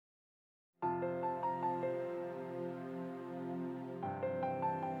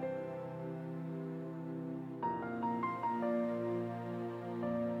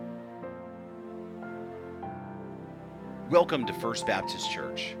Welcome to First Baptist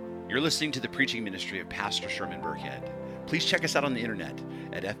Church. You're listening to the preaching ministry of Pastor Sherman Burkhead. Please check us out on the internet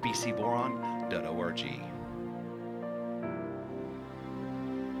at fbcboron.org.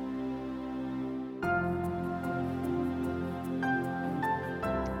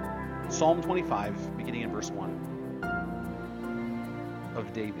 Psalm 25, beginning in verse 1,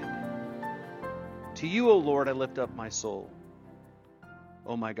 of David. To you, O Lord, I lift up my soul.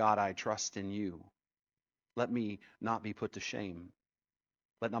 O my God, I trust in you. Let me not be put to shame.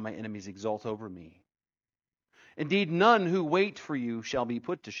 Let not my enemies exult over me. Indeed, none who wait for you shall be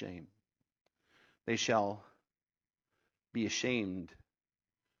put to shame. They shall be ashamed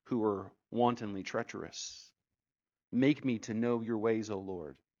who are wantonly treacherous. Make me to know your ways, O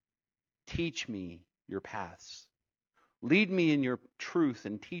Lord. Teach me your paths. Lead me in your truth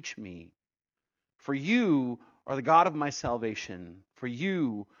and teach me. For you are the God of my salvation. For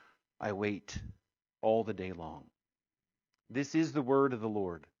you I wait all the day long. This is the word of the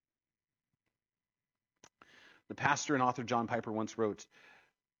Lord. The pastor and author John Piper once wrote,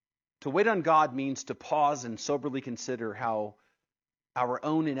 "To wait on God means to pause and soberly consider how our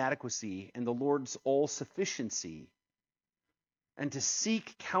own inadequacy and the Lord's all-sufficiency, and to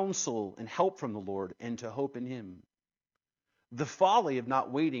seek counsel and help from the Lord and to hope in Him. The folly of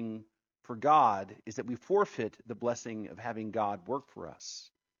not waiting for God is that we forfeit the blessing of having God work for us.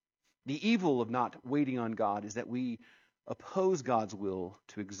 The evil of not waiting on God is that we oppose God's will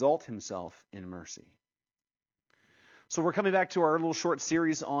to exalt Himself in mercy." So we're coming back to our little short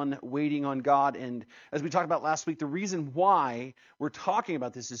series on waiting on God. And as we talked about last week, the reason why we're talking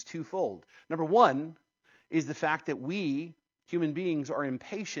about this is twofold. Number one is the fact that we, human beings, are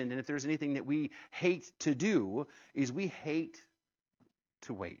impatient. And if there's anything that we hate to do, is we hate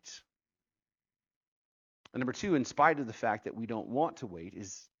to wait. And number two, in spite of the fact that we don't want to wait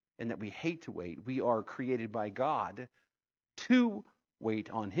and that we hate to wait, we are created by God to wait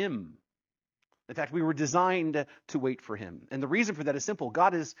on Him. In fact, we were designed to wait for Him. And the reason for that is simple.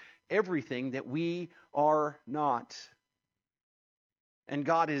 God is everything that we are not. And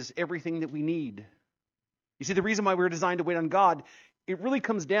God is everything that we need. You see, the reason why we're designed to wait on God, it really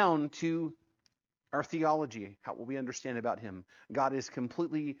comes down to our theology, what we understand about Him. God is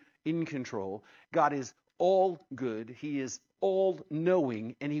completely in control. God is all good. He is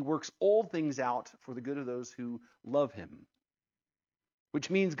all-knowing, and He works all things out for the good of those who love Him. Which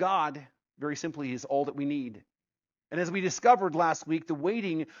means God, very simply, is all that we need. And as we discovered last week, that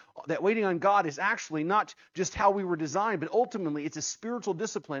waiting on God is actually not just how we were designed, but ultimately it's a spiritual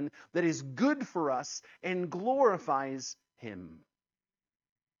discipline that is good for us and glorifies Him.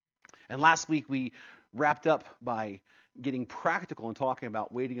 And last week we wrapped up by getting practical and talking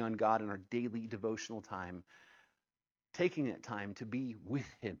about waiting on God in our daily devotional time, taking that time to be with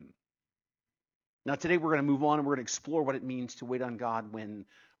Him. Now today we're going to move on and we're going to explore what it means to wait on God when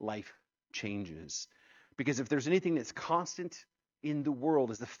life changes. Because if there's anything that's constant in the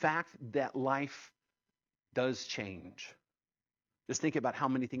world is the fact that life does change. Just think about how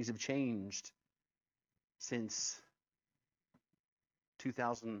many things have changed since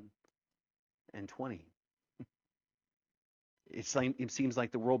 2020. It seems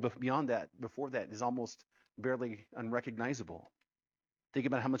like the world before that is almost barely unrecognizable. Think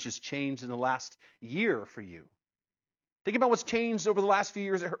about how much has changed in the last year for you. Think about what's changed over the last few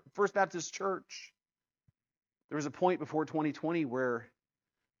years at First Baptist Church. There was a point before 2020 where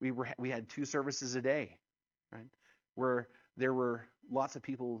we had 2 services a day, right? Where there were lots of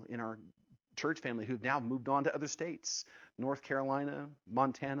people in our church family who've now moved on to other states, North Carolina,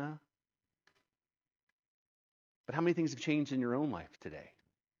 Montana. But how many things have changed in your own life today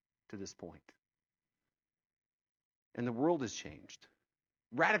to this point? And the world has changed,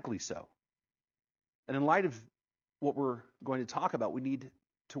 radically so. And in light of what we're going to talk about, we need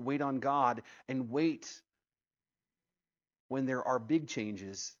to wait on God and wait when there are big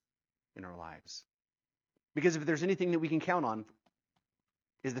changes in our lives. Because if there's anything that we can count on,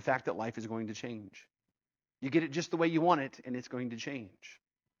 is the fact that life is going to change. You get it just the way you want it, and it's going to change.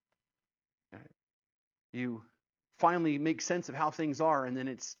 You finally make sense of how things are, and then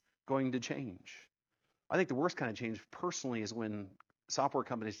it's going to change. I think the worst kind of change personally is when software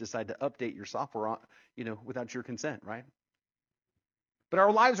companies decide to update your software, without your consent, right? But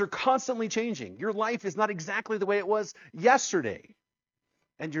our lives are constantly changing. Your life is not exactly the way it was yesterday.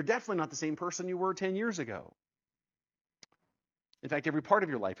 And you're definitely not the same person you were 10 years ago. In fact, every part of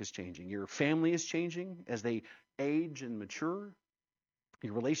your life is changing. Your family is changing as they age and mature.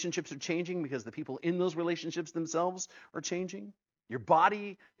 Your relationships are changing because the people in those relationships themselves are changing. Your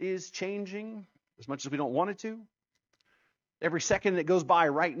body is changing as much as we don't want it to. Every second that goes by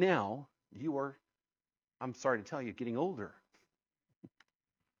right now, you are I'm sorry to tell you, getting older.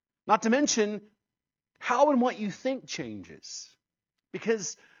 Not to mention how and what you think changes.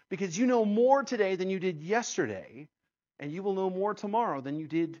 Because you know more today than you did yesterday, and you will know more tomorrow than you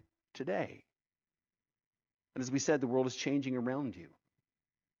did today. And as we said, the world is changing around you.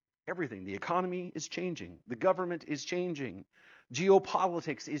 Everything. The economy is changing. The government is changing.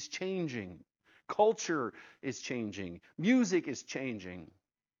 Geopolitics is changing. Culture is changing. Music is changing.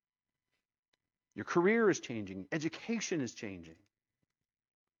 Your career is changing. Education is changing.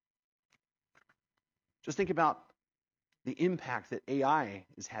 Just think about the impact that AI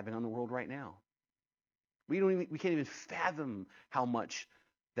is having on the world right now. We can't even fathom how much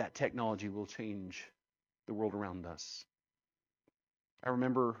that technology will change the world around us. I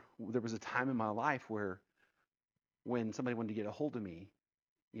remember there was a time in my life where when somebody wanted to get a hold of me,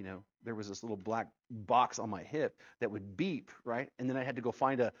 there was this little black box on my hip that would beep, right? And then I had to go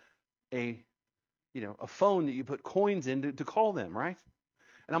find a phone that you put coins in to call them, right?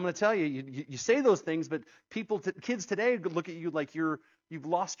 And I'm going to tell you, you say those things, but kids today look at you like you've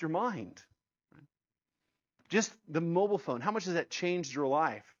lost your mind. Just the mobile phone, how much has that changed your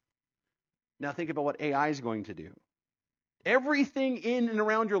life? Now think about what AI is going to do. Everything in and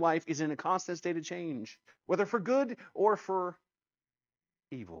around your life is in a constant state of change, whether for good or for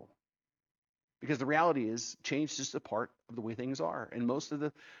evil. Because the reality is, change is just a part of the way things are. And most of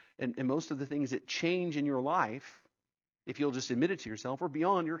the things that change in your life, if you'll just admit it to yourself, are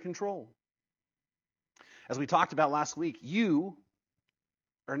beyond your control. As we talked about last week, you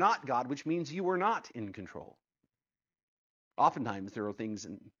are not God, which means you are not in control. Oftentimes there are things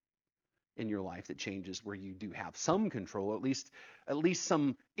in your life that changes where you do have some control, at least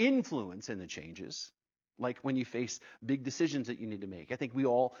some influence in the changes, like when you face big decisions that you need to make. I think we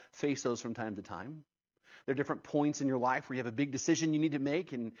all face those from time to time. There are different points in your life where you have a big decision you need to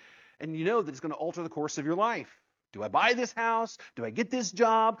make, and you know that it's going to alter the course of your life. Do I buy this house? Do I get this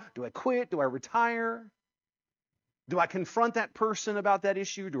job? Do I quit? Do I retire? Do I confront that person about that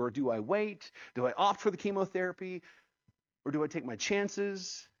issue, or do I wait? Do I opt for the chemotherapy, or do I take my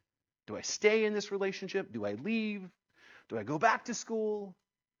chances? Do I stay in this relationship? Do I leave? Do I go back to school?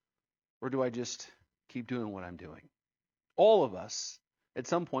 Or do I just keep doing what I'm doing? All of us, at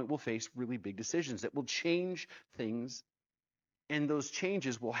some point, will face really big decisions that will change things, and those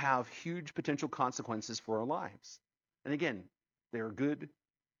changes will have huge potential consequences for our lives. And again, there are good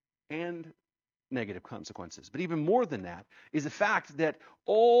and negative consequences. But even more than that is the fact that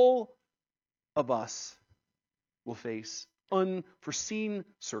all of us will face unforeseen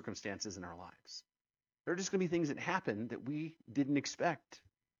circumstances in our lives. There are just going to be things that happen that we didn't expect,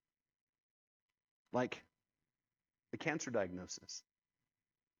 like the cancer diagnosis,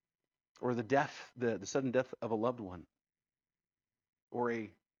 or the sudden death of a loved one, or a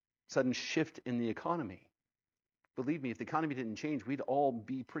sudden shift in the economy. Believe me, if the economy didn't change, we'd all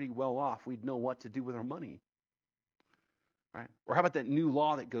be pretty well off. We'd know what to do with our money, right? Or how about that new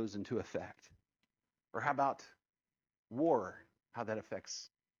law that goes into effect? Or how about war, how that affects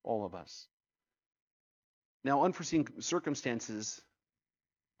all of us? Now, unforeseen circumstances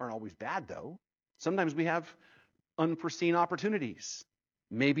aren't always bad, though. Sometimes we have unforeseen opportunities.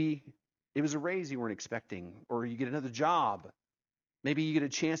 Maybe it was a raise you weren't expecting, or you get another job. Maybe you get a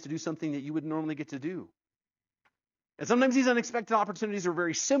chance to do something that you wouldn't normally get to do. And sometimes these unexpected opportunities are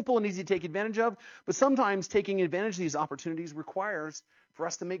very simple and easy to take advantage of, but sometimes taking advantage of these opportunities requires for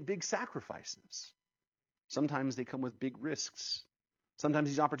us to make big sacrifices. Sometimes they come with big risks. Sometimes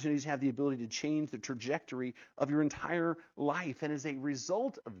these opportunities have the ability to change the trajectory of your entire life. And as a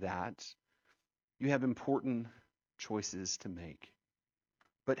result of that, you have important choices to make.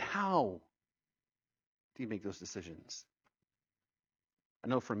 But how do you make those decisions? I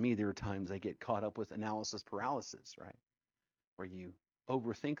know for me, there are times I get caught up with analysis paralysis, right? Where you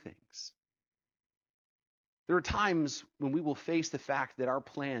overthink things. There are times when we will face the fact that our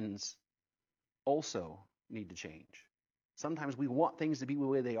plans also need to change. Sometimes we want things to be the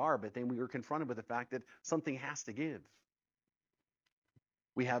way they are, but then we are confronted with the fact that something has to give.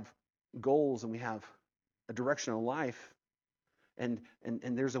 We have goals and we have a direction in life, and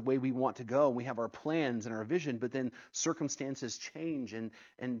there's a way we want to go. We have our plans and our vision, but then circumstances change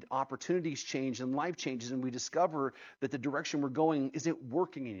and opportunities change and life changes, and we discover that the direction we're going isn't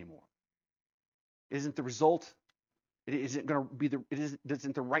working anymore. It isn't the result. It isn't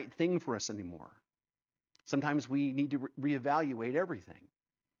the right thing for us anymore. Sometimes we need to reevaluate everything.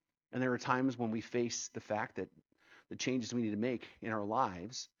 And there are times when we face the fact that the changes we need to make in our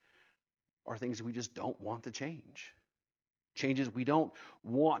lives are things that we just don't want to change. Changes we don't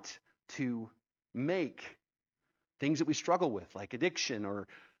want to make. Things that we struggle with, like addiction or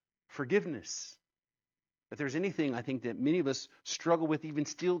forgiveness. If there's anything I think that many of us struggle with even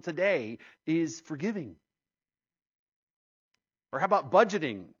still today is forgiving. Or how about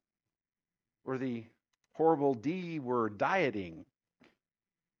budgeting? Or the horrible D word, dieting?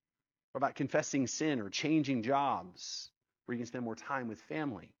 Or about confessing sin or changing jobs where you can spend more time with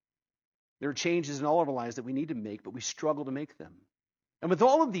family? There are changes in all of our lives that we need to make, but we struggle to make them. And with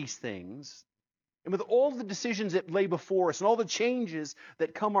all of these things, and with all the decisions that lay before us and all the changes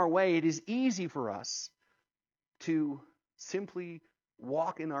that come our way, it is easy for us to simply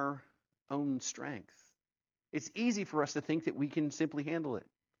walk in our own strength. It's easy for us to think that we can simply handle it.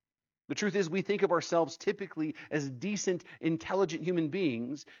 The truth is, we think of ourselves typically as decent, intelligent human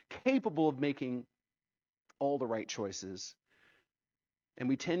beings capable of making all the right choices. And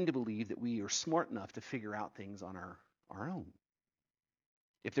we tend to believe that we are smart enough to figure out things on our own.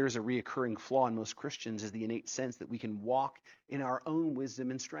 If there's a reoccurring flaw in most Christians is the innate sense that we can walk in our own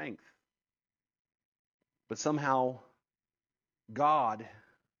wisdom and strength. But somehow God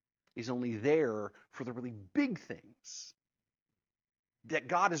is only there for the really big things. That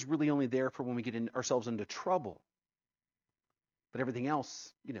God is really only there for when we get ourselves into trouble. But everything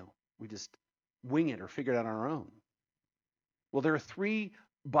else, we just wing it or figure it out on our own. Well, there are 3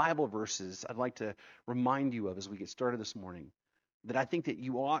 Bible verses I'd like to remind you of as we get started this morning that I think that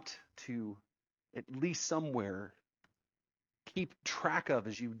you ought to, at least somewhere, keep track of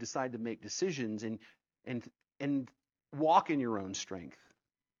as you decide to make decisions and walk in your own strength.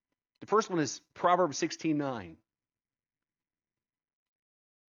 The first one is Proverbs 16:9.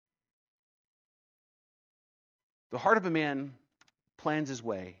 The heart of a man plans his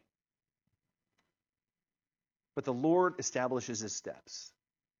way, but the Lord establishes his steps.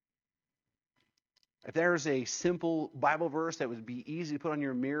 If there's a simple Bible verse that would be easy to put on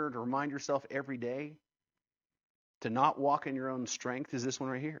your mirror to remind yourself every day to not walk in your own strength, is this one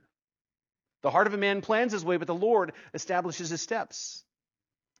right here. The heart of a man plans his way, but the Lord establishes his steps.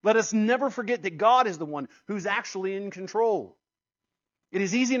 Let us never forget that God is the one who's actually in control. It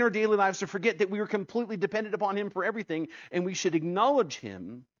is easy in our daily lives to forget that we are completely dependent upon Him for everything, and we should acknowledge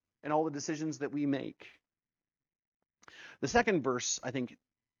Him in all the decisions that we make. The second verse I think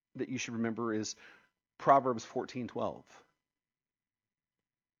that you should remember is Proverbs 14:12.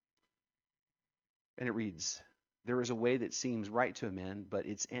 And it reads, "There is a way that seems right to a man, but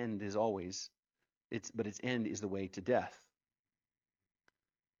its end is the way to death."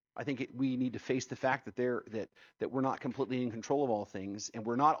 I think we need to face the fact that that we're not completely in control of all things, and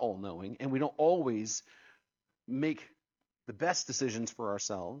we're not all-knowing, and we don't always make the best decisions for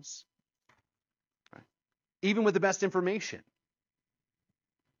ourselves, right? Even with the best information.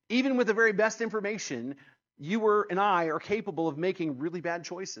 Even with the very best information, you and I are capable of making really bad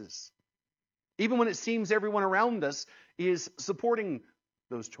choices. Even when it seems everyone around us is supporting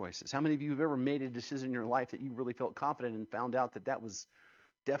those choices. How many of you have ever made a decision in your life that you really felt confident and found out that was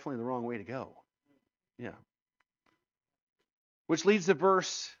definitely the wrong way to go? Yeah. Which leads to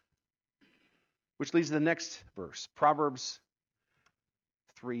the next verse, Proverbs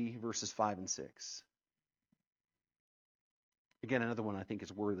 3, verses 5 and 6. Again, another one I think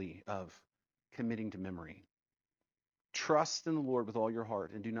is worthy of committing to memory. Trust in the Lord with all your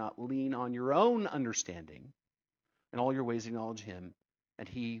heart, and do not lean on your own understanding. In all your ways acknowledge Him, and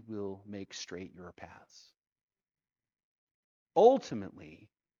He will make straight your paths. Ultimately,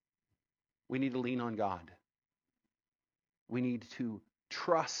 we need to lean on God. We need to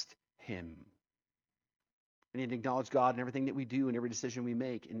trust Him. We need to acknowledge God in everything that we do, in every decision we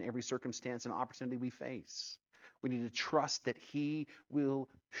make, in every circumstance and opportunity we face. We need to trust that He will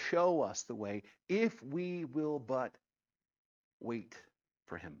show us the way if we will but wait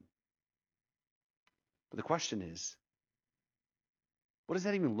for Him. But the question is, what does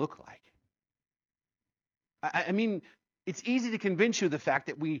that even look like? I mean, it's easy to convince you of the fact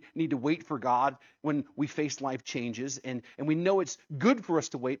that we need to wait for God when we face life changes, and we know it's good for us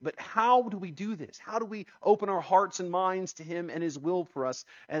to wait, but how do we do this? How do we open our hearts and minds to Him and His will for us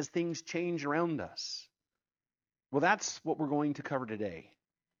as things change around us? Well, that's what we're going to cover today.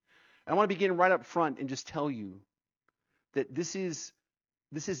 I want to begin right up front and just tell you that this is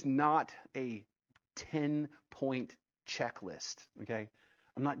not a 10-point checklist, okay?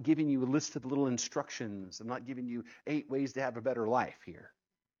 I'm not giving you a list of little instructions. I'm not giving you 8 ways to have a better life here.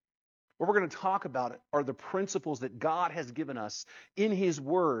 What we're going to talk about are the principles that God has given us in His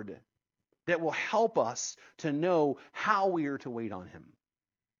Word that will help us to know how we are to wait on Him.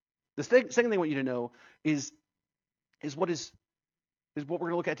 The second thing I want you to know is what we're going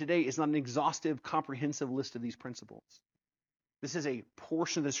to look at today is not an exhaustive, comprehensive list of these principles. This is a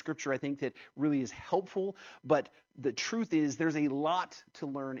portion of the scripture I think that really is helpful, but the truth is there's a lot to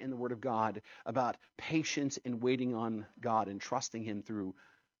learn in the Word of God about patience and waiting on God and trusting Him through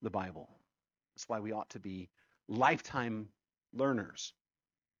the Bible. That's why we ought to be lifetime learners.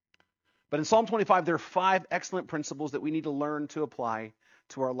 But in Psalm 25, there are 5 excellent principles that we need to learn to apply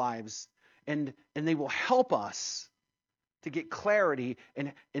to our lives, and they will help us to get clarity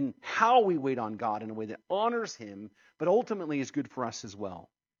in how we wait on God in a way that honors Him, but ultimately is good for us as well.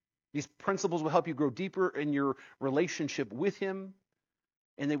 These principles will help you grow deeper in your relationship with Him,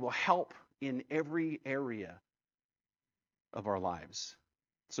 and they will help in every area of our lives.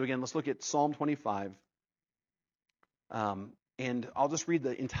 So again, let's look at Psalm 25. And I'll just read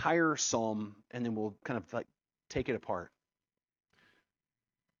the entire psalm, and then we'll kind of take it apart.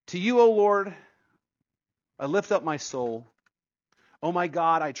 To you, O Lord, I lift up my soul. O my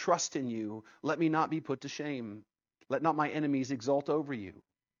God, I trust in you. Let me not be put to shame. Let not my enemies exult over you.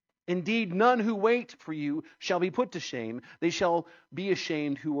 Indeed, none who wait for you shall be put to shame. They shall be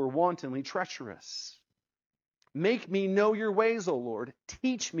ashamed who are wantonly treacherous. Make me know your ways, O Lord.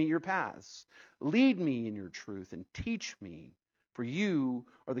 Teach me your paths. Lead me in your truth and teach me. For you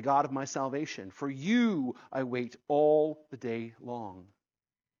are the God of my salvation. For you I wait all the day long.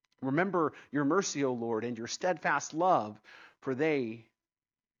 Remember your mercy, O Lord, and your steadfast love, for they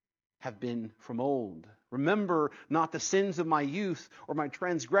have been from old. Remember not the sins of my youth or my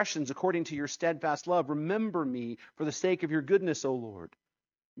transgressions according to your steadfast love. Remember me for the sake of your goodness, O Lord.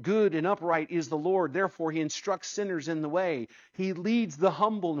 Good and upright is the Lord. Therefore, He instructs sinners in the way. He leads the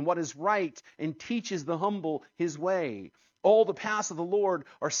humble in what is right and teaches the humble His way. All the paths of the Lord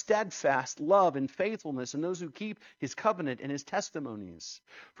are steadfast love and faithfulness, and those who keep His covenant and His testimonies.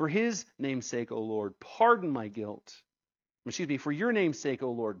 For His name's sake, O Lord, pardon my guilt. For your name's sake, O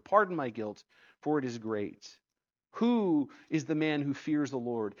Lord, pardon my guilt, for it is great. Who is the man who fears the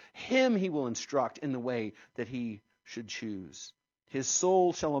Lord? Him He will instruct in the way that he should choose. His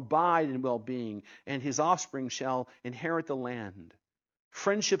soul shall abide in well-being, and his offspring shall inherit the land.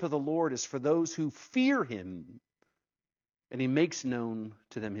 Friendship of the Lord is for those who fear Him, and He makes known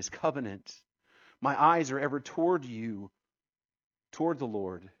to them His covenant. My eyes are ever toward you, toward the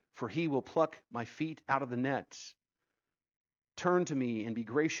Lord, for He will pluck my feet out of the net. Turn to me and be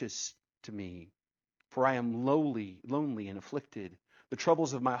gracious to me, for I am lonely and afflicted. The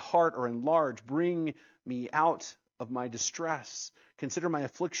troubles of my heart are enlarged. Bring me out of my distress. Consider my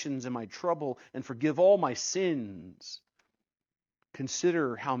afflictions and my trouble, and forgive all my sins.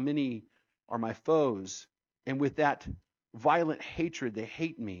 Consider how many are my foes, and with that violent hatred they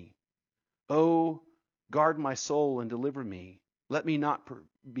hate me. Oh, guard my soul and deliver me. Let me not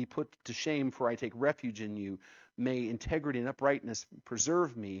be put to shame, for I take refuge in you. May integrity and uprightness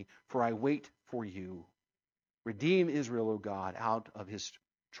preserve me, for I wait for you. Redeem Israel, O God, out of his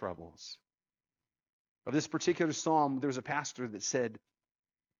troubles. Of this particular psalm, there's a pastor that said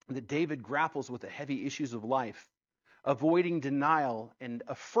that David grapples with the heavy issues of life, avoiding denial and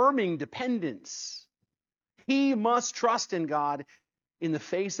affirming dependence. He must trust in God in the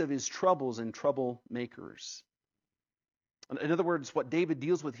face of his troubles and troublemakers. In other words, what David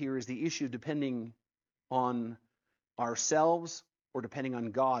deals with here is the issue of depending on ourselves or depending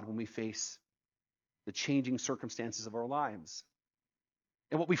on God when we face the changing circumstances of our lives.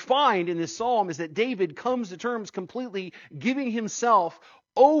 And what we find in this psalm is that David comes to terms completely giving himself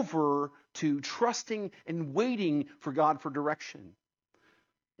over to trusting and waiting for God for direction.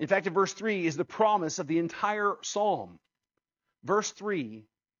 In fact, in verse 3 is the promise of the entire psalm. Verse 3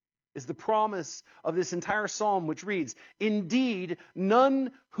 is the promise of this entire psalm, which reads, "Indeed,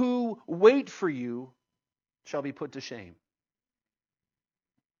 none who wait for you shall be put to shame."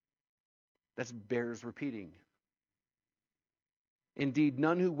 That bears repeating. Indeed,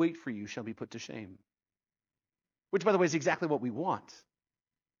 none who wait for you shall be put to shame. Which, by the way, is exactly what we want.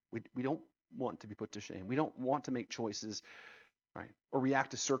 We don't want to be put to shame. We don't want to make choices, right, or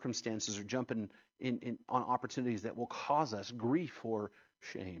react to circumstances or jump in on opportunities that will cause us grief or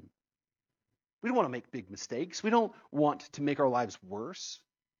shame. We don't want to make big mistakes. We don't want to make our lives worse.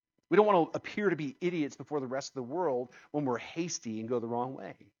 We don't want to appear to be idiots before the rest of the world when we're hasty and go the wrong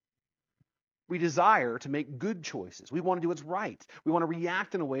way. We desire to make good choices. We want to do what's right. We want to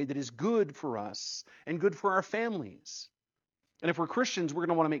react in a way that is good for us and good for our families. And if we're Christians, we're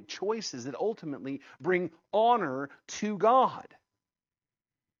going to want to make choices that ultimately bring honor to God.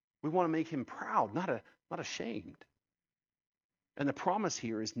 We want to make Him proud, not ashamed. And the promise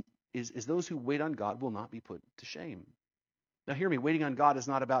here is those who wait on God will not be put to shame. Now hear me, waiting on God is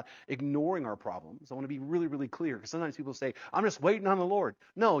not about ignoring our problems. I want to be really, really clear, because sometimes people say, I'm just waiting on the Lord.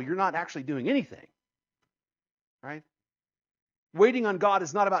 No, you're not actually doing anything. Right? Waiting on God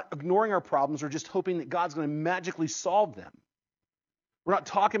is not about ignoring our problems or just hoping that God's going to magically solve them. We're not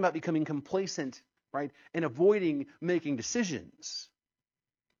talking about becoming complacent, right, and avoiding making decisions.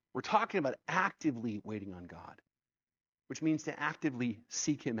 We're talking about actively waiting on God, which means to actively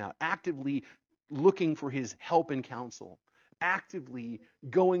seek him out, actively looking for his help and counsel, actively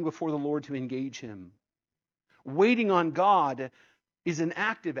going before the Lord to engage him. Waiting on God is an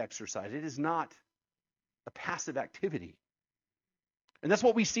active exercise. It is not a passive activity. And that's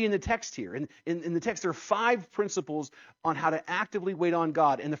what we see in the text here. In the text, there are 5 principles on how to actively wait on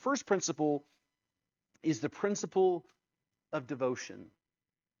God. And the first principle is the principle of devotion.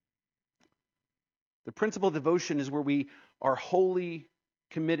 The principle of devotion is where we are wholly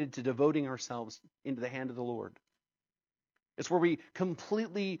committed to devoting ourselves into the hand of the Lord. It's where we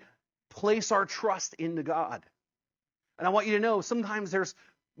completely place our trust into God. And I want you to know, sometimes there's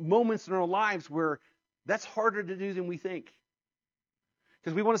moments in our lives where that's harder to do than we think.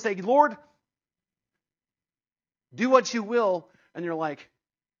 Because we want to say, Lord, do what you will. And you're like,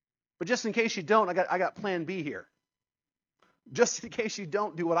 but just in case you don't, I got plan B here. Just in case you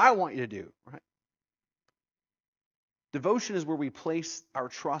don't do what I want you to do, right? Devotion is where we place our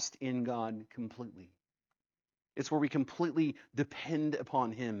trust in God completely. It's where we completely depend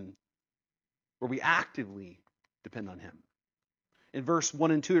upon him, where we actively depend on him. In verse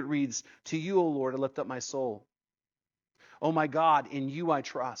 1 and 2 it reads, "To you, O Lord, I lift up my soul. O my God, in you I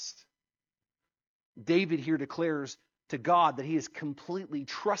trust." David here declares to God that he is completely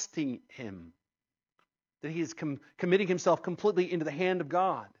trusting him, that he is committing himself completely into the hand of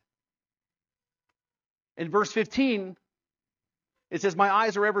God. In verse 15, it says, "My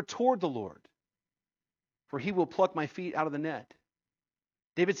eyes are ever toward the Lord, for he will pluck my feet out of the net."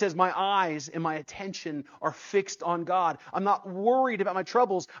 David says, my eyes and my attention are fixed on God. I'm not worried about my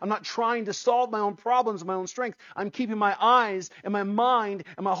troubles. I'm not trying to solve my own problems, my own strength. I'm keeping my eyes and my mind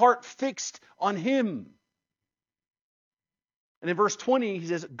and my heart fixed on him. And in verse 20, he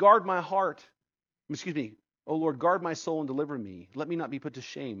says, O Lord, guard my soul and deliver me. Let me not be put to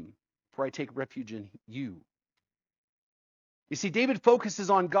shame, for I take refuge in you. You see, David focuses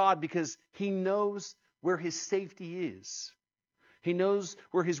on God because he knows where his safety is. He knows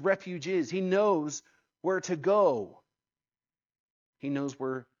where his refuge is. He knows where to go. He knows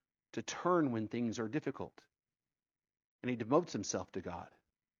where to turn when things are difficult. And he devotes himself to God.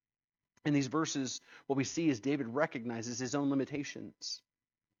 In these verses, what we see is David recognizes his own limitations.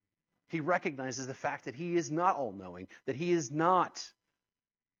 He recognizes the fact that he is not all-knowing, that he is not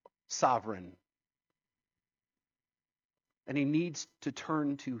sovereign. And he needs to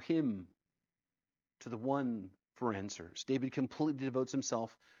turn to him, to the one for answers. David completely devotes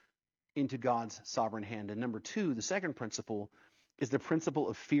himself into God's sovereign hand. And number 2, the second principle, is the principle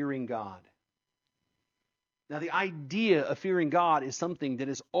of fearing God. Now, the idea of fearing God is something that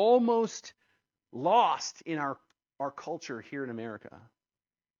is almost lost in our culture here in America.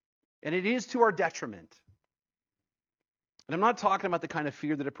 And it is to our detriment. And I'm not talking about the kind of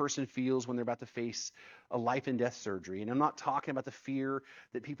fear that a person feels when they're about to face a life and death surgery. And I'm not talking about the fear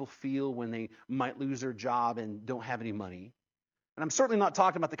that people feel when they might lose their job and don't have any money. And I'm certainly not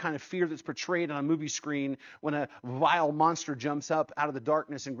talking about the kind of fear that's portrayed on a movie screen when a vile monster jumps up out of the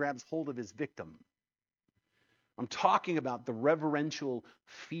darkness and grabs hold of his victim. I'm talking about the reverential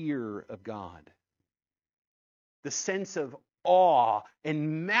fear of God. The sense of awe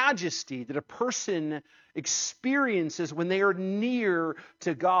and majesty that a person experiences when they are near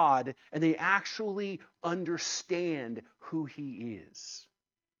to God and they actually understand who he is.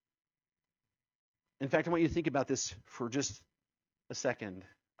 In fact, I want you to think about this for just a second.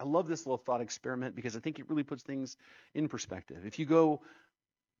 I love this little thought experiment because I think it really puts things in perspective. If you go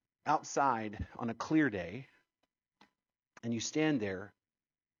outside on a clear day and you stand there,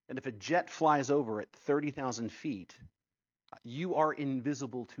 and if a jet flies over at 30,000 feet, you are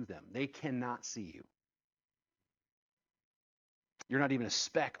invisible to them. They cannot see you. You're not even a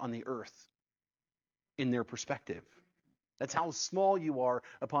speck on the earth in their perspective. That's how small you are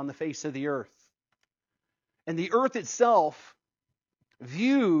upon the face of the earth. And the earth itself,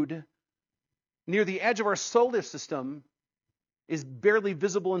 viewed near the edge of our solar system, is barely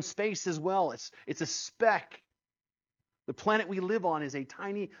visible in space as well. It's a speck. The planet we live on is a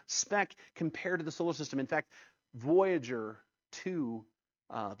tiny speck compared to the solar system. In fact, Voyager 2,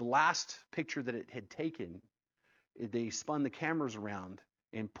 the last picture that it had taken, they spun the cameras around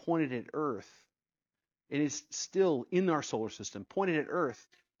and pointed at Earth. It is still in our solar system, pointed at Earth.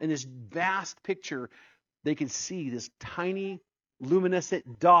 In this vast picture, they could see this tiny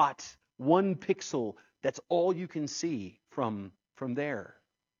luminescent dot, 1 pixel. That's all you can see from there.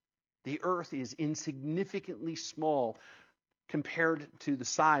 The Earth is insignificantly small compared to the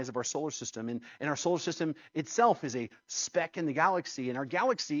size of our solar system. And our solar system itself is a speck in the galaxy. And our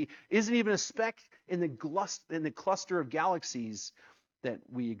galaxy isn't even a speck in the cluster of galaxies that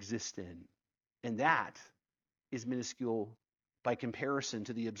we exist in. And that is minuscule by comparison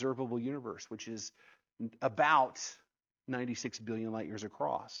to the observable universe, which is about 96 billion light years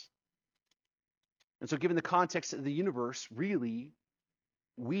across. And so given the context of the universe, really,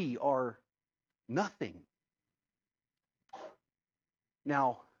 we are nothing.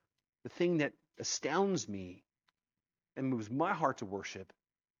 Now, the thing that astounds me and moves my heart to worship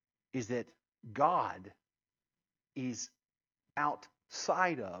is that God is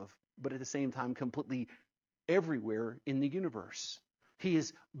outside of, but at the same time completely everywhere in the universe. He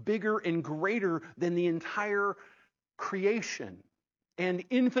is bigger and greater than the entire creation, and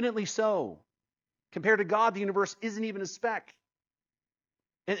infinitely so. Compared to God, the universe isn't even a speck.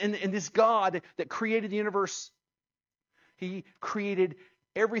 And this God that created the universe, He created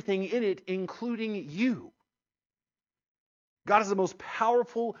everything in it, including you. God is the most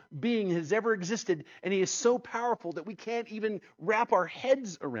powerful being that has ever existed, and He is so powerful that we can't even wrap our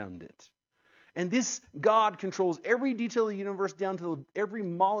heads around it. And this God controls every detail of the universe down to every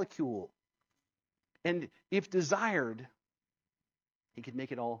molecule. And if desired, He could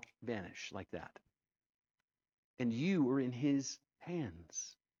make it all vanish like that. And you are in His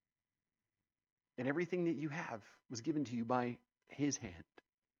hands. And everything that you have was given to you by His hand.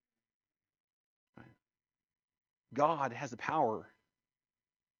 Right? God has the power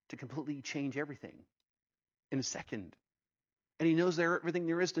to completely change everything in a second. And He knows everything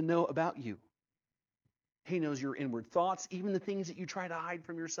there is to know about you. He knows your inward thoughts, even the things that you try to hide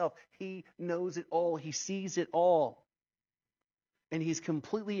from yourself. He knows it all. He sees it all. And He's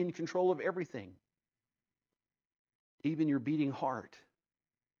completely in control of everything. Even your beating heart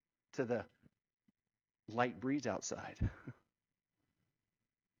to the light breeze outside.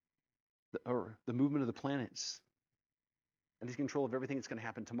 Or the movement of the planets. And He's in control of everything that's going to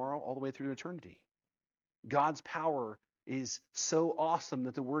happen tomorrow all the way through eternity. God's power is so awesome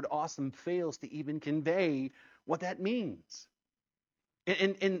that the word awesome fails to even convey what that means.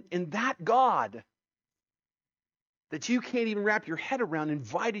 And that God that you can't even wrap your head around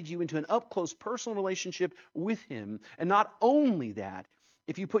invited you into an up-close personal relationship with Him. And not only that,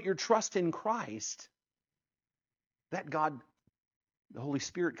 if you put your trust in Christ, that God, the Holy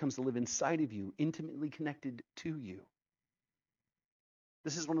Spirit, comes to live inside of you, intimately connected to you.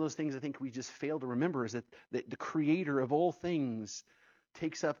 This is one of those things I think we just fail to remember, is that the Creator of all things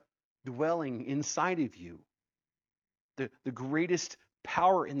takes up dwelling inside of you. The greatest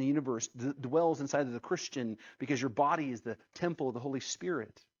power in the universe dwells inside of the Christian because your body is the temple of the Holy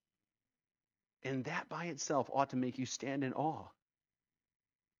Spirit. And that by itself ought to make you stand in awe.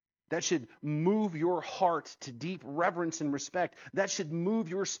 That should move your heart to deep reverence and respect. That should move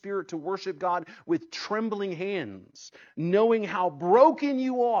your spirit to worship God with trembling hands, knowing how broken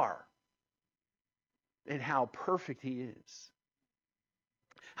you are and how perfect He is.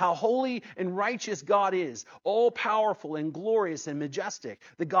 How holy and righteous God is, all-powerful and glorious and majestic,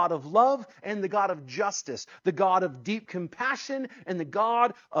 the God of love and the God of justice, the God of deep compassion and the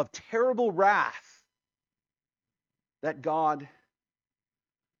God of terrible wrath. That God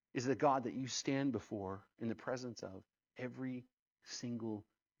is the God that you stand before in the presence of every single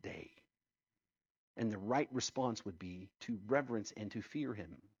day. And the right response would be to reverence and to fear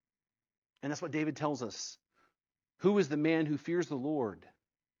Him. And that's what David tells us. Who is the man who fears the Lord?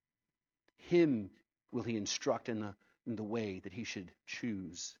 Him will He instruct in the way that he should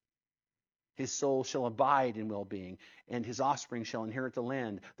choose. His soul shall abide in well-being, and his offspring shall inherit the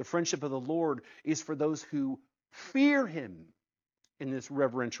land. The friendship of the Lord is for those who fear Him in this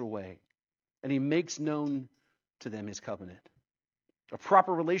reverential way, and He makes known to them His covenant. A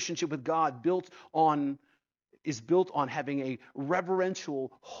proper relationship with God is built on having a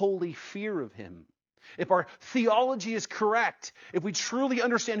reverential, holy fear of Him. If our theology is correct, if we truly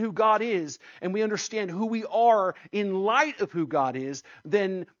understand who God is, and we understand who we are in light of who God is,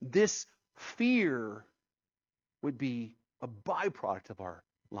 then this fear would be a byproduct of our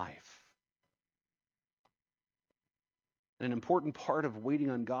life. An important part of waiting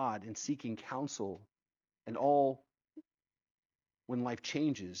on God and seeking counsel and all when life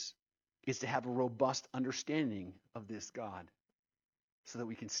changes is to have a robust understanding of this God so that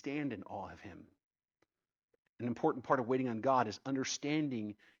we can stand in awe of Him. An important part of waiting on God is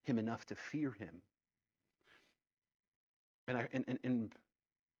understanding Him enough to fear Him. And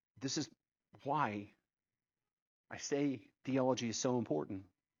this is why I say theology is so important.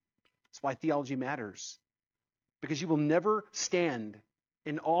 It's why theology matters. Because you will never stand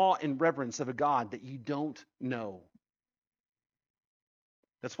in awe and reverence of a God that you don't know.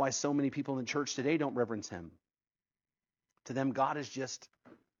 That's why so many people in the church today don't reverence him. To them, God is just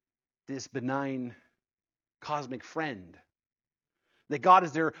this benign cosmic friend. That God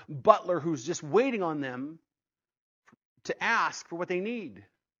is their butler who's just waiting on them to ask for what they need.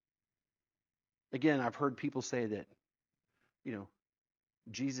 Again, I've heard people say that,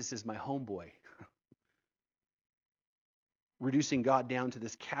 Jesus is my homeboy. Reducing God down to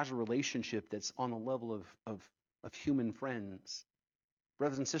this casual relationship that's on the level of human friends.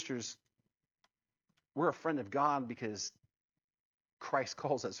 Brothers and sisters, we're a friend of God because Christ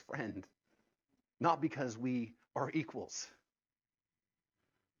calls us friend, not because we are equals.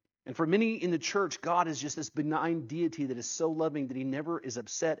 And for many in the church, God is just this benign deity that is so loving that he never is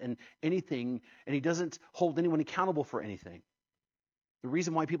upset in anything, and he doesn't hold anyone accountable for anything. The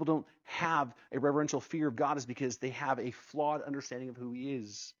reason why people don't have a reverential fear of God is because they have a flawed understanding of who he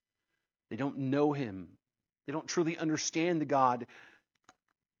is. They don't know him. They don't truly understand the God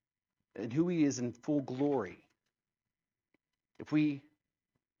and who he is in full glory. If we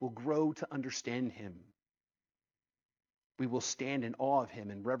will grow to understand him, we will stand in awe of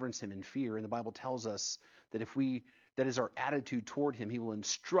him and reverence him in fear. And the Bible tells us that that is our attitude toward him, he will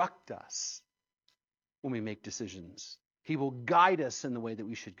instruct us when we make decisions. He will guide us in the way that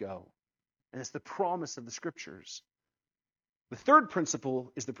we should go. And it's the promise of the Scriptures. The third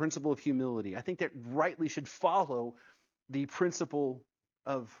principle is the principle of humility. I think that rightly should follow the principle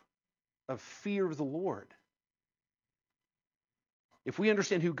of fear of the Lord. If we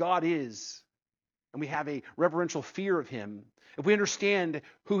understand who God is, and we have a reverential fear of him, if we understand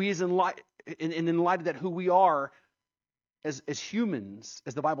who he is in light of that, who we are as humans,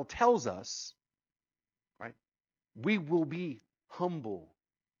 as the Bible tells us, right? We will be humble.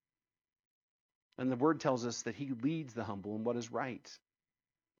 And the word tells us that he leads the humble in what is right.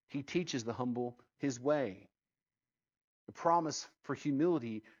 He teaches the humble his way. The promise for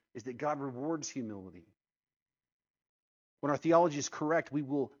humility is that God rewards humility. When our theology is correct, we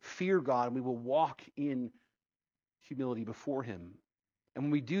will fear God and we will walk in humility before him. And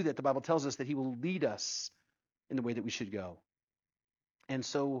when we do that, the Bible tells us that he will lead us in the way that we should go. And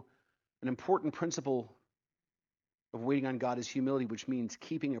so an important principle of waiting on God is humility, which means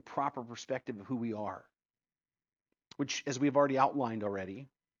keeping a proper perspective of who we are. Which, as we've already outlined already,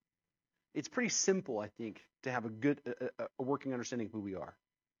 it's pretty simple, I think, to have a working understanding of who we are.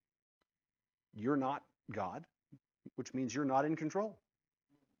 You're not God, which means you're not in control.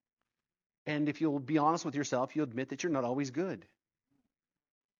 And if you'll be honest with yourself, you'll admit that you're not always good.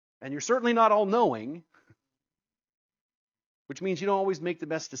 And you're certainly not all-knowing, which means you don't always make the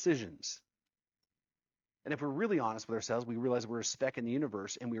best decisions. And if we're really honest with ourselves, we realize we're a speck in the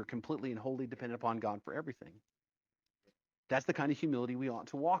universe and we are completely and wholly dependent upon God for everything. That's the kind of humility we ought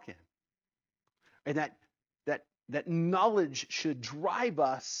to walk in. And that knowledge should drive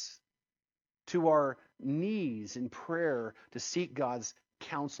us to our knees in prayer to seek God's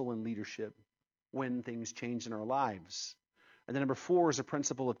counsel and leadership when things change in our lives. And then number 4 is a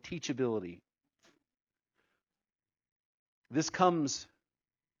principle of teachability. This comes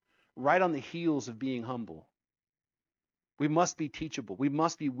right on the heels of being humble. We must be teachable. We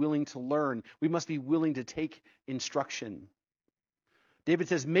must be willing to learn. We must be willing to take instruction. David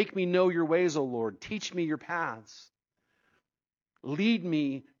says, "Make me know your ways, O Lord. Teach me your paths. Lead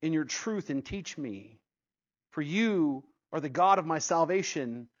me in your truth and teach me. For you are the God of my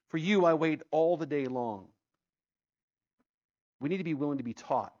salvation. For you I wait all the day long." We need to be willing to be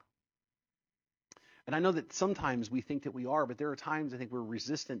taught. And I know that sometimes we think that we are, but there are times I think we're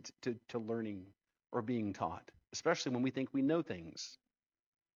resistant to learning or being taught, especially when we think we know things.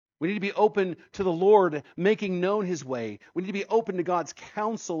 We need to be open to the Lord, making known his way. We need to be open to God's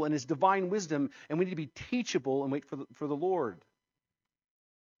counsel and his divine wisdom, and we need to be teachable and wait for the Lord.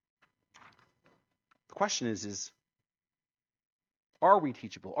 The question is, are we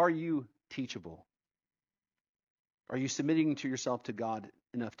teachable? Are you teachable? Are you submitting to yourself to God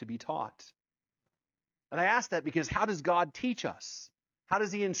enough to be taught? And I ask that because how does God teach us? How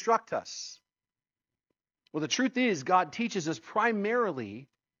does he instruct us? Well, the truth is, God teaches us primarily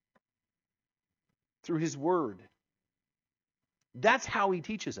through his word. That's how he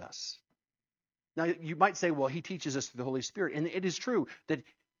teaches us. Now, you might say, well, he teaches us through the Holy Spirit. And it is true that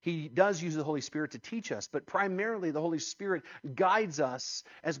he does use the Holy Spirit to teach us. But primarily, the Holy Spirit guides us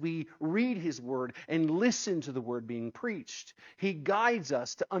as we read his word and listen to the word being preached. He guides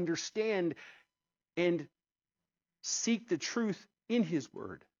us to understand and seek the truth in his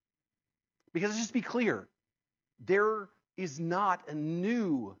word. Because let's just be clear, there is not a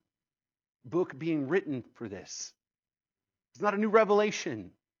new book being written for this. It's not a new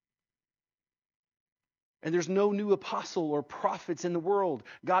revelation. And there's no new apostle or prophets in the world.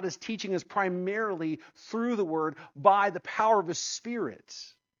 God is teaching us primarily through the Word by the power of His Spirit.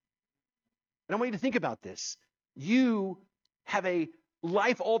 And I want you to think about this. You have a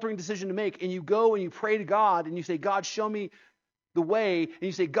life-altering decision to make, and you go and you pray to God, and you say, God, show me the way, and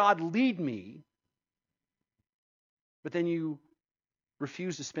you say, God, lead me. But then you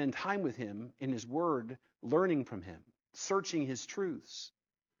refuse to spend time with Him in His Word, learning from Him, searching His truths.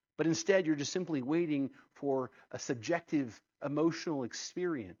 But instead, you're just simply waiting for a subjective, emotional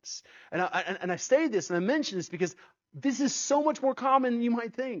experience. And I say this, and I mention this because this is so much more common than you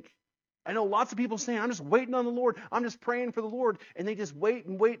might think. I know lots of people saying, I'm just waiting on the Lord. I'm just praying for the Lord. And they just wait,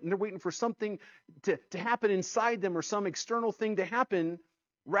 and they're waiting for something to happen inside them or some external thing to happen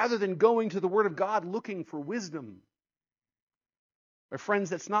rather than going to the Word of God looking for wisdom. My friends,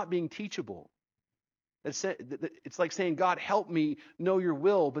 that's not being teachable. It's like saying, God, help me know your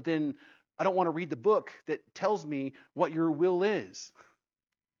will, but then I don't want to read the book that tells me what your will is.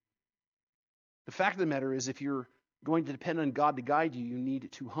 The fact of the matter is, if you're going to depend on God to guide you, you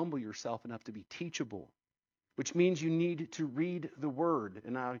need to humble yourself enough to be teachable, which means you need to read the Word.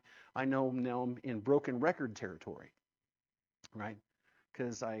 And I know now I'm in broken record territory, right?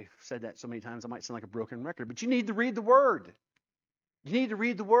 Because I said that so many times I might sound like a broken record. But you need to read the Word. You need to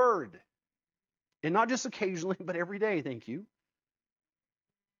read the Word. And not just occasionally, but every day, thank you.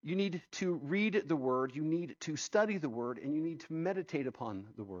 You need to read the Word, you need to study the Word, and you need to meditate upon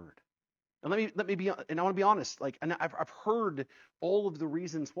the Word. And let me be, and I want to be honest, and I've heard all of the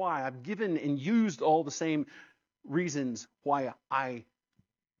reasons why. I've given and used all the same reasons why I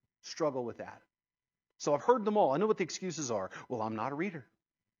struggle with that. So I've heard them all. I know what the excuses are. Well, I'm not a reader.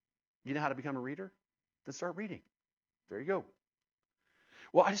 You know how to become a reader? Then start reading. There you go.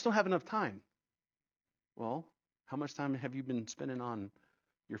 Well, I just don't have enough time. Well, how much time have you been spending on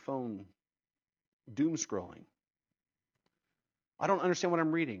your phone doom scrolling? I don't understand what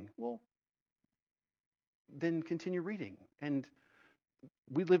I'm reading. Well, then continue reading. And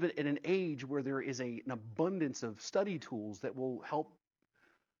we live in an age where there is an abundance of study tools that will help.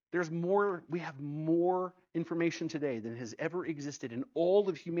 We have more information today than has ever existed in all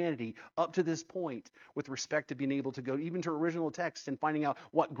of humanity up to this point with respect to being able to go even to original text and finding out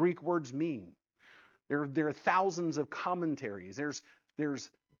what Greek words mean. There are thousands of commentaries. There's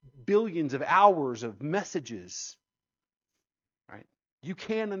billions of hours of messages. Right? You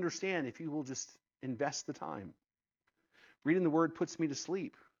can understand if you will just invest the time. Reading the Word puts me to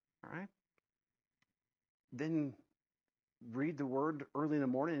sleep. All right? Then read the Word early in the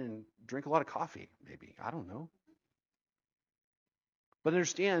morning and drink a lot of coffee, maybe. I don't know. But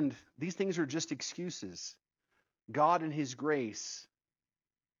understand, these things are just excuses. God in His grace,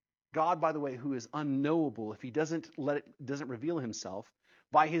 God, by the way, who is unknowable, if He doesn't reveal Himself,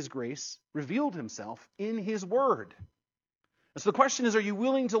 by His grace, revealed Himself in His Word. And so the question is, are you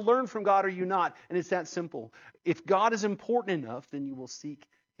willing to learn from God or are you not? And it's that simple. If God is important enough, then you will seek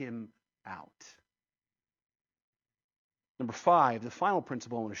Him out. Number 5, the final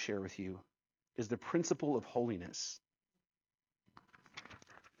principle I want to share with you is the principle of holiness.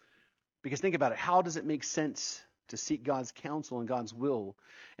 Because think about it. How does it make sense to seek God's counsel and God's will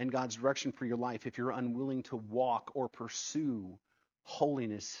and God's direction for your life if you're unwilling to walk or pursue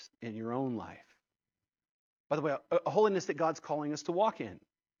holiness in your own life? By the way, a holiness that God's calling us to walk in.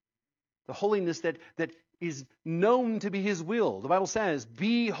 The holiness that is known to be His will. The Bible says,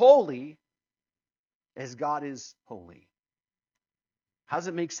 be holy as God is holy. How does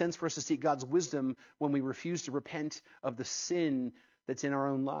it make sense for us to seek God's wisdom when we refuse to repent of the sin that's in our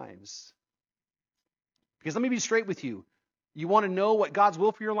own lives? Because let me be straight with you. You want to know what God's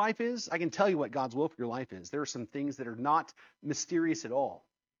will for your life is? I can tell you what God's will for your life is. There are some things that are not mysterious at all.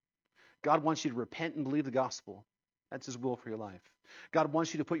 God wants you to repent and believe the gospel. That's His will for your life. God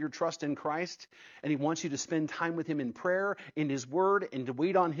wants you to put your trust in Christ, and He wants you to spend time with Him in prayer, in His Word, and to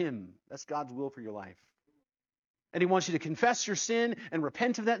wait on Him. That's God's will for your life. And He wants you to confess your sin and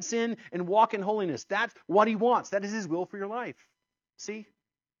repent of that sin and walk in holiness. That's what He wants. That is His will for your life. See?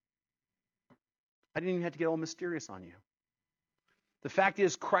 I didn't even have to get all mysterious on you. The fact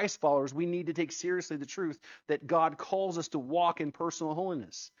is, Christ followers, we need to take seriously the truth that God calls us to walk in personal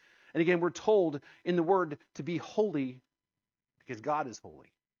holiness. And again, we're told in the Word to be holy because God is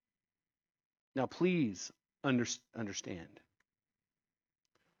holy. Now, please understand.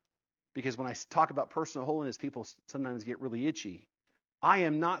 Because when I talk about personal holiness, people sometimes get really itchy. I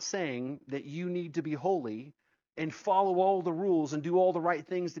am not saying that you need to be holy and follow all the rules and do all the right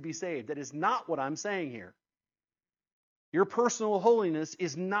things to be saved. That is not what I'm saying here. Your personal holiness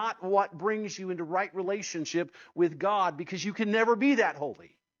is not what brings you into right relationship with God because you can never be that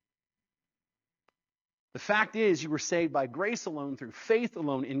holy. The fact is, you were saved by grace alone, through faith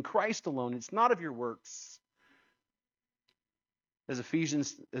alone, in Christ alone. It's not of your works. As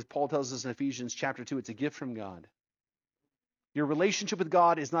Paul tells us in Ephesians chapter 2, it's a gift from God. Your relationship with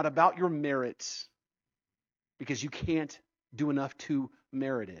God is not about your merit, because you can't do enough to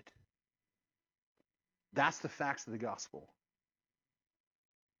merit it. That's the facts of the gospel.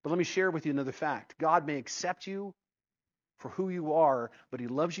 But let me share with you another fact. God may accept you for who you are, but he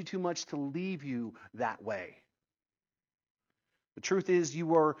loves you too much to leave you that way. The truth is,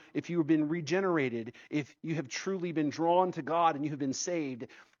 if you have been regenerated, if you have truly been drawn to God and you have been saved,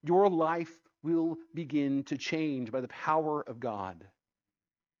 your life will begin to change by the power of God.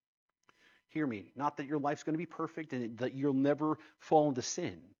 Hear me. Not that your life's going to be perfect and that you'll never fall into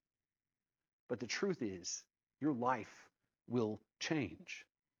sin. But the truth is, your life will change.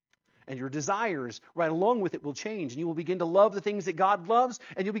 And your desires right along with it will change. And you will begin to love the things that God loves,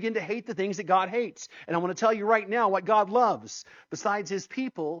 and you'll begin to hate the things that God hates. And I want to tell you right now what God loves. Besides his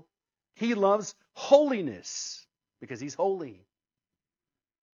people, he loves holiness, because he's holy.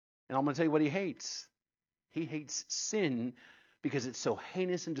 And I'm going to tell you what he hates. He hates sin because it's so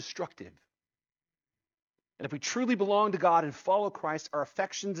heinous and destructive. And if we truly belong to God and follow Christ, our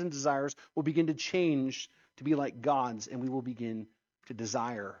affections and desires will begin to change to be like God's, and we will begin to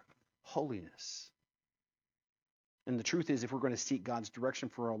desire holiness. And the truth is, if we're going to seek God's direction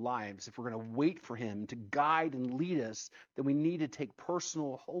for our lives, if we're going to wait for him to guide and lead us, then we need to take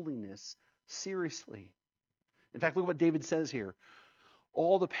personal holiness seriously. In fact, look what David says here.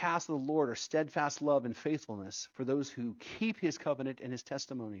 All the paths of the Lord are steadfast love and faithfulness for those who keep his covenant and his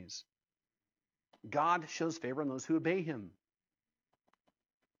testimonies. God shows favor on those who obey him.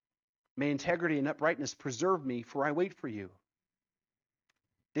 May integrity and uprightness preserve me, for I wait for you.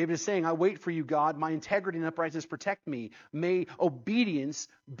 David is saying, I wait for you, God. My integrity and uprightness protect me. May obedience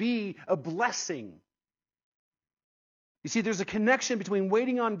be a blessing. You see, there's a connection between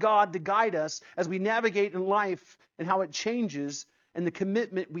waiting on God to guide us as we navigate in life and how it changes, and the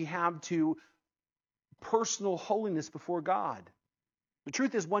commitment we have to personal holiness before God. The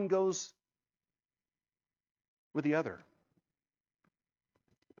truth is, one goes with the other.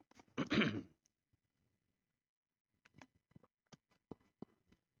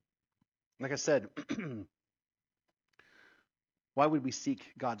 Like I said, why would we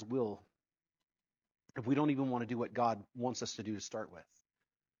seek God's will if we don't even want to do what God wants us to do to start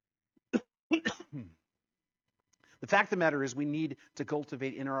with? The fact of the matter is, we need to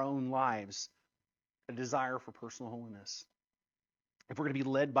cultivate in our own lives a desire for personal holiness. If we're going to be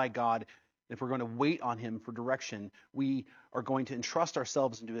led by God, if we're going to wait on him for direction, we are going to entrust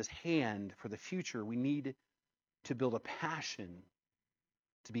ourselves into his hand for the future. We need to build a passion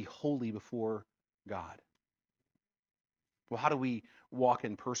to be holy before God. Well, how do we walk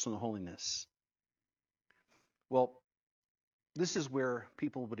in personal holiness? Well, this is where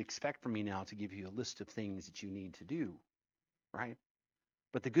people would expect from me now to give you a list of things that you need to do, right?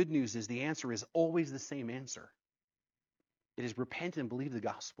 But the good news is the answer is always the same answer. It is repent and believe the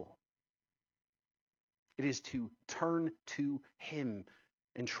gospel. It is to turn to him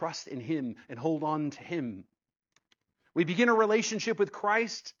and trust in him and hold on to him. We begin a relationship with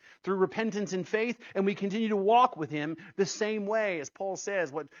Christ through repentance and faith, and we continue to walk with him the same way. As Paul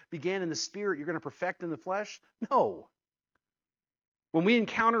says, what began in the spirit, you're going to perfect in the flesh? No. When we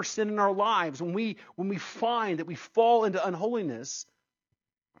encounter sin in our lives, when we find that we fall into unholiness,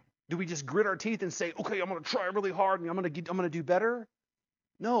 do we just grit our teeth and say, okay, I'm going to try really hard and I'm going to do better?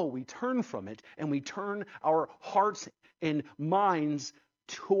 No, we turn from it and we turn our hearts and minds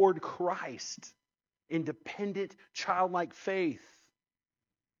toward Christ. Independent, childlike faith.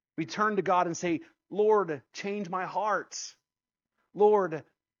 We turn to God and say, Lord, change my heart. Lord,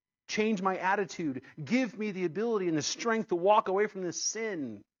 change my attitude. Give me the ability and the strength to walk away from this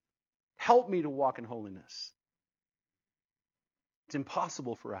sin. Help me to walk in holiness. It's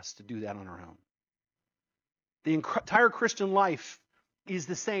impossible for us to do that on our own. The entire Christian life is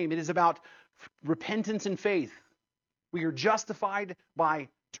the same. It is about repentance and faith. We are justified by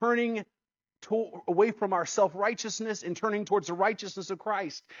turning away from our self-righteousness and turning towards the righteousness of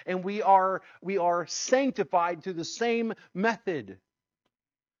Christ. And we are sanctified through the same method.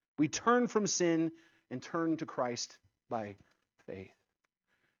 We turn from sin and turn to Christ by faith.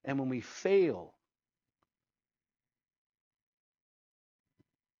 And when we fail,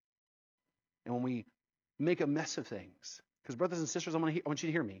 and when we make a mess of things, because brothers and sisters, I want you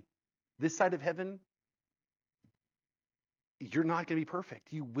to hear me. This side of heaven, you're not going to be perfect.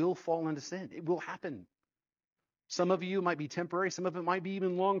 You will fall into sin. It will happen. Some of you might be temporary. Some of it might be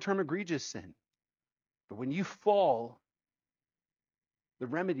even long-term egregious sin. But when you fall, The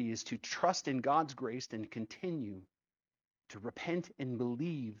remedy is to trust in God's grace and continue to repent and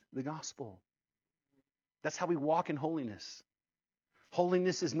believe the gospel. That's how we walk in holiness.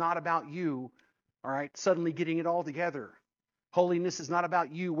 Holiness is not about you, all right, suddenly getting it all together. Holiness is not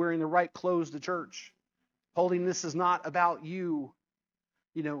about you wearing the right clothes to church. Holiness is not about you,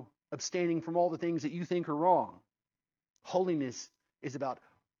 abstaining from all the things that you think are wrong. Holiness is about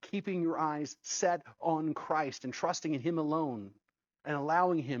keeping your eyes set on Christ and trusting in Him alone and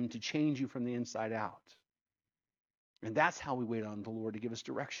allowing Him to change you from the inside out. And that's how we wait on the Lord to give us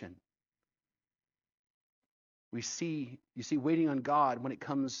direction. You see, waiting on God when it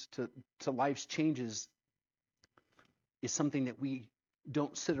comes to life's changes is something that we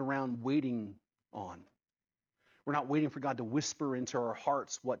don't sit around waiting on. We're not waiting for God to whisper into our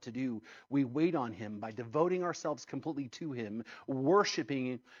hearts what to do. We wait on Him by devoting ourselves completely to Him,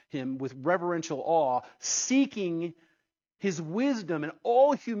 worshiping Him with reverential awe, seeking His wisdom in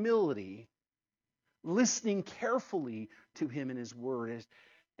all humility, listening carefully to Him in His Word,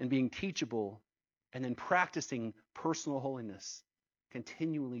 and being teachable, and then practicing personal holiness,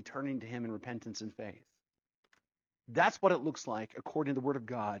 continually turning to Him in repentance and faith. That's what it looks like, according to the Word of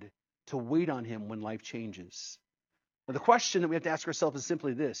God, to wait on Him when life changes. Now, the question that we have to ask ourselves is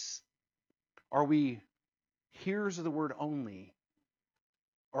simply this: are we hearers of the Word only,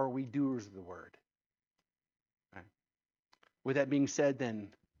 or are we doers of the Word? Okay. With that being said, then,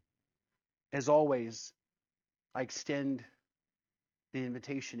 as always, I extend the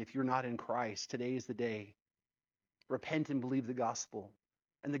invitation. If you're not in Christ, today is the day. Repent and believe the gospel.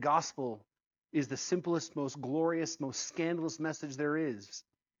 And the gospel is the simplest, most glorious, most scandalous message there is.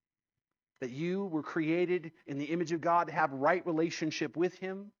 That you were created in the image of God to have right relationship with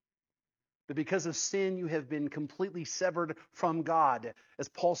Him. But because of sin, you have been completely severed from God. As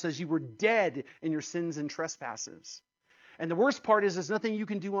Paul says, you were dead in your sins and trespasses. And the worst part is there's nothing you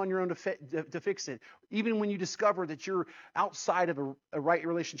can do on your own to fix it. Even when you discover that you're outside of a right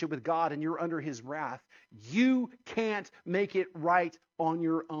relationship with God and you're under His wrath, you can't make it right on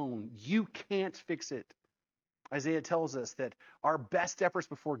your own. You can't fix it. Isaiah tells us that our best efforts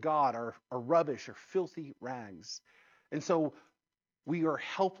before God are rubbish, are filthy rags. And so we are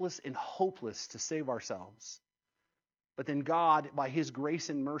helpless and hopeless to save ourselves. But then God, by His grace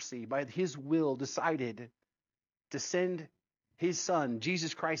and mercy, by His will, decided to send His Son,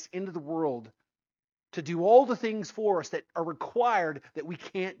 Jesus Christ, into the world to do all the things for us that are required that we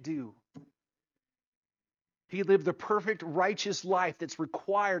can't do. He lived the perfect, righteous life that's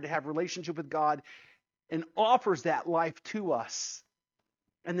required to have a relationship with God and offers that life to us.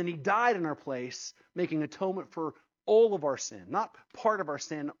 And then He died in our place, making atonement for all of our sin, not part of our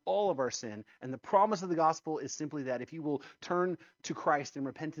sin, all of our sin. And the promise of the gospel is simply that if you will turn to Christ in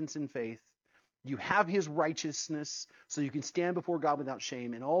repentance and faith, you have His righteousness so you can stand before God without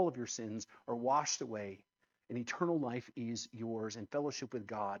shame, and all of your sins are washed away, and eternal life is yours, and fellowship with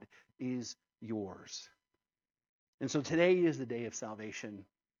God is yours. And so today is the day of salvation.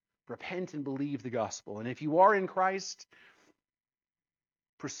 Repent and believe the gospel. And if you are in Christ,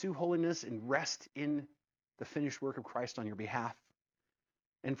 pursue holiness and rest in the finished work of Christ on your behalf.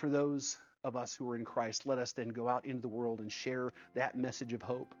 And for those of us who are in Christ, let us then go out into the world and share that message of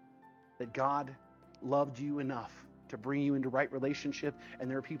hope, that God loved you enough to bring you into right relationship, and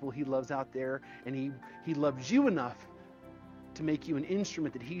there are people He loves out there, and He loves you enough to make you an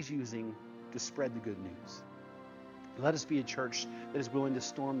instrument that He's using to spread the good news. Let us be a church that is willing to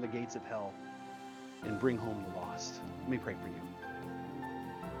storm the gates of hell and bring home the lost. Let me pray for you.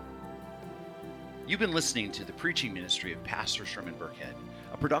 You've been listening to the preaching ministry of Pastor Sherman Burkhead,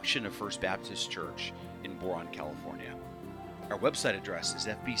 a production of First Baptist Church in Boron, California. Our website address is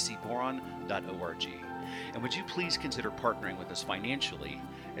fbcboron.org. And would you please consider partnering with us financially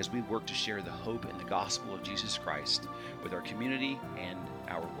as we work to share the hope and the gospel of Jesus Christ with our community and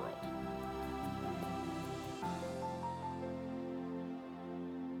our world.